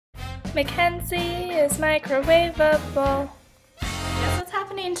Mackenzie is microwaveable. Guess what's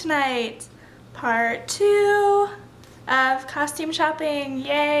happening tonight? Part 2 of costume shopping,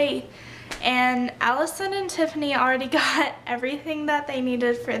 yay! And Allison and Tiffany already got everything that they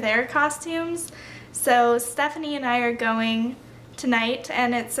needed for their costumes. So Stephanie and I are going tonight,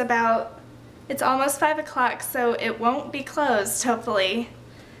 and it's almost 5 o'clock, so it won't be closed, hopefully.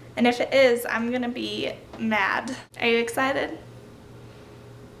 And if it is, I'm gonna be mad. Are you excited?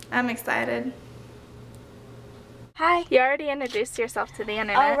 I'm excited. Hi. You already introduced yourself to the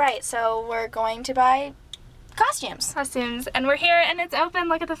internet. Oh, right. So we're going to buy costumes. And we're here, and it's open.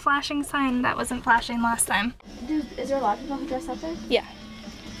 Look at the flashing sign that wasn't flashing last time. Is there a lot of people who dress up there? Yeah.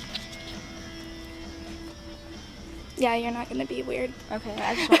 Yeah, you're not gonna be weird. Okay,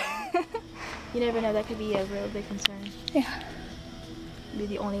 I just you never know, that could be a real big concern. Yeah. Be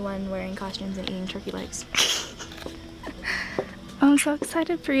the only one wearing costumes and eating turkey legs. I'm so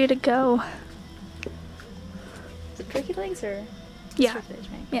excited for you to go. Is it turkey legs or? Yeah. Turkey legs,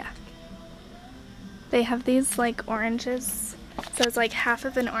 right? Yeah. They have these like oranges, so it's like half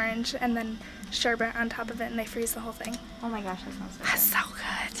of an orange and then sherbet on top of it, and they freeze the whole thing. Oh my gosh, that sounds so good. That's so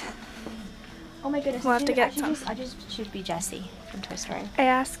good. Oh my goodness. We'll have to get some. I just should be Jessie from Toy Story. I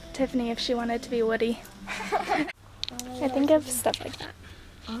asked Tiffany if she wanted to be Woody. I think of stuff like that.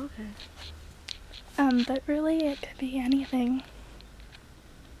 Oh, okay. But really it could be anything.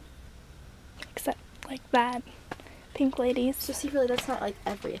 Except like that. Pink ladies. So see, really, that's not like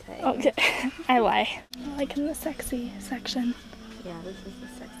everything. Okay. I lie. I like in the sexy section. Yeah, this is the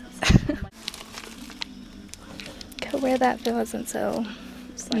sexy section. Could wear that if it wasn't so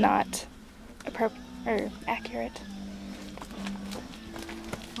not appropriate or accurate.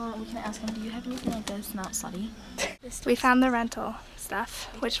 Well, we can ask them, do you have anything like this not slutty? We found the rental stuff,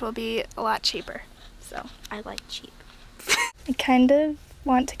 which will be a lot cheaper. So I like cheap. I kind of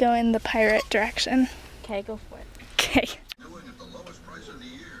want to go in the pirate direction. Okay, go for it. Okay.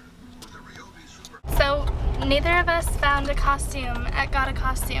 So neither of us found a costume at Got a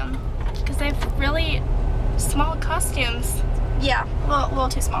Costume because they have really small costumes. Yeah, well, a little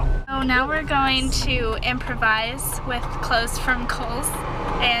too small. So now we're going to improvise with clothes from Kohl's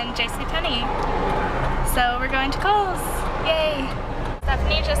and JCPenney. So we're going to Kohl's. Yay!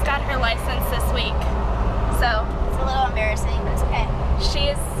 Stephanie just got her license this week. So it's a little embarrassing, but it's okay.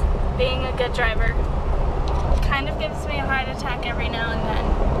 She's being a good driver. Kind of gives me a heart attack every now and then.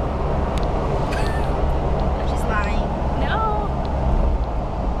 She's lying. No.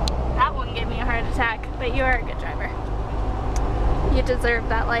 That one gave me a heart attack, but you are a good driver. You deserve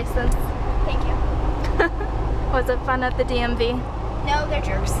that license. Thank you. Was it fun at the DMV? No, they're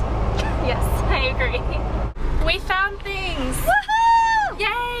jerks. Yes, I agree. We found things! Woohoo!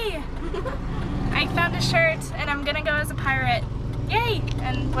 Yay! I found a shirt and I'm gonna go as a pirate. Yay!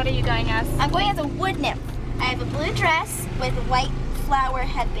 And what are you going as? I'm going as a wood nymph. I have a blue dress with a white flower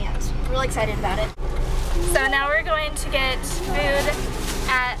headband. Really excited about it. So now we're going to get food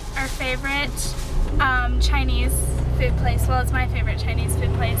at our favorite Chinese food place. Well, it's my favorite Chinese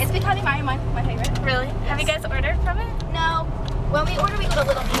food place. It's becoming my favorite. Really? Yes. Have you guys ordered from it? No. When we order, we go to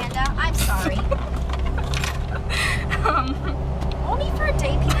Little Panda. I'm sorry. Only for a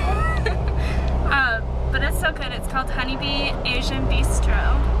day, people. But it's so good. It's called Honeybee Asian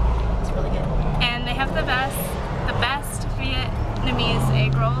Bistro. It's really good. And they have the best Vietnamese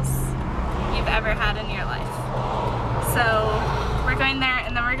egg rolls you've ever had in your life. So we're going there,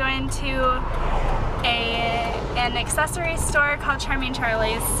 and then we're going to an accessory store called Charming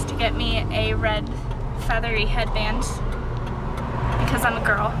Charlie's to get me a red feathery headband because I'm a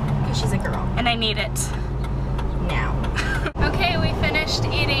girl. Because she's a girl. And I need it. Now. Okay, we finished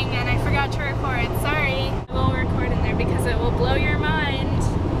eating and I forgot to record. Sorry. I will record in there because it will blow your mind.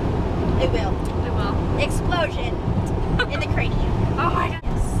 It will. It will. Explosion in the cranium. Oh my god.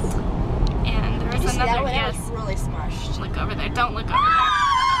 Yes. And there was another that was really smushed. Look over there. Don't look over there.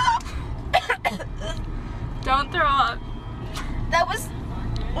 Don't throw up. That was...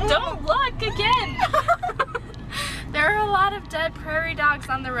 Don't look again. There are a lot of dead prairie dogs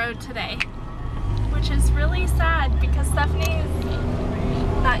on the road today, which is really sad because Stephanie is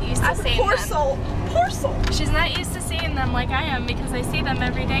not used to seeing them. Poor soul. Poor soul. She's not used to seeing them like I am because I see them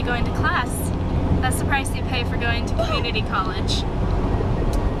every day going to class. That's the price you pay for going to community college.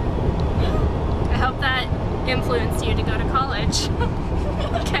 I hope that influenced you to go to college.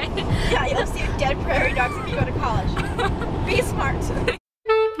 Okay? Yeah, you'll see dead prairie dogs if you go to college. Be smart.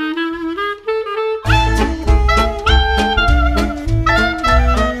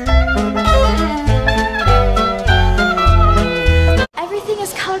 Everything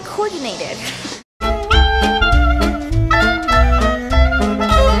is color coordinated.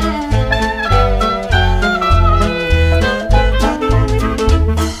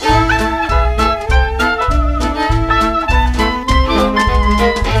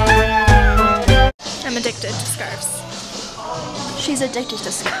 She's addicted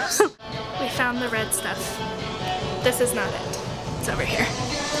to scoops. We found the red stuff. This is not it. It's over here.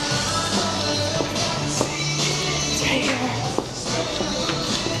 It's right here.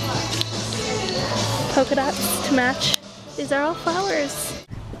 Polka dots to match. These are all flowers.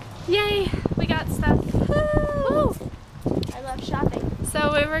 Yay! We got stuff. Woo! I love shopping.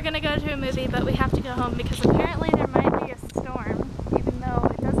 So we were gonna go to a movie, but we have to go home because apparently there might be a storm, even though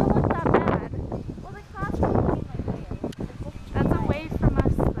it doesn't look that bad. Well, the costume That's away from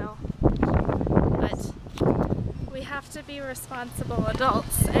us though. But we have to be responsible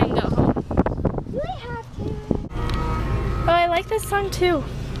adults and go home. Do I have to? Oh, I like this song too.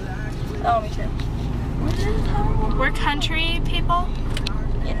 Oh, me too. We're country people,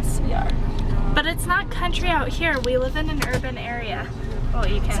 Yes, we are. but it's not country out here. We live in an urban area. Oh,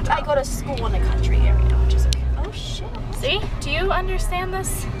 you can't I tell. go to school in a country area, which is okay. Oh shit. See? Do you understand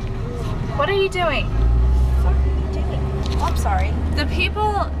this? What are you doing? What are you doing? Oh, I'm sorry. The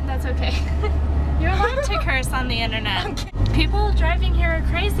people, that's okay. You're allowed to curse on the internet. People driving here are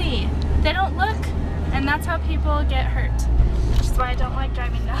crazy. They don't look, and that's how people get hurt. Which is why I don't like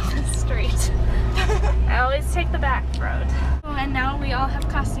driving down the street. I always take the back road. Oh, and now we all have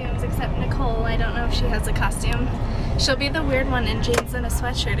costumes except Nicole. I don't know if she has a costume. She'll be the weird one in jeans and a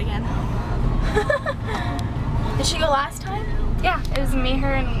sweatshirt again. Did she go last time? Yeah, it was me,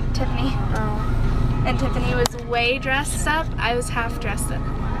 her, and Tiffany. Oh. And Tiffany was way dressed up. I was half dressed up.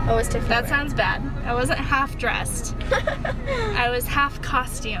 Oh, it's Tiffany. That sounds bad. I wasn't half dressed. I was half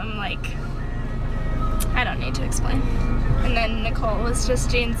costume, like, I don't need to explain. And then Nicole was just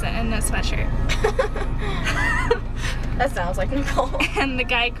jeans and a sweatshirt. That sounds like Nicole. And the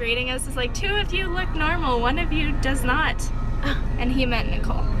guy greeting us is like, 2 of you look normal, 1 of you does not. And he meant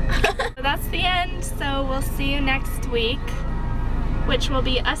Nicole. So that's the end, so we'll see you next week, which will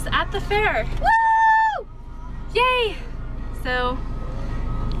be us at the fair. Woo! Yay! So,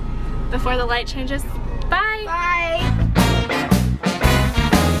 before the light changes, bye! Bye!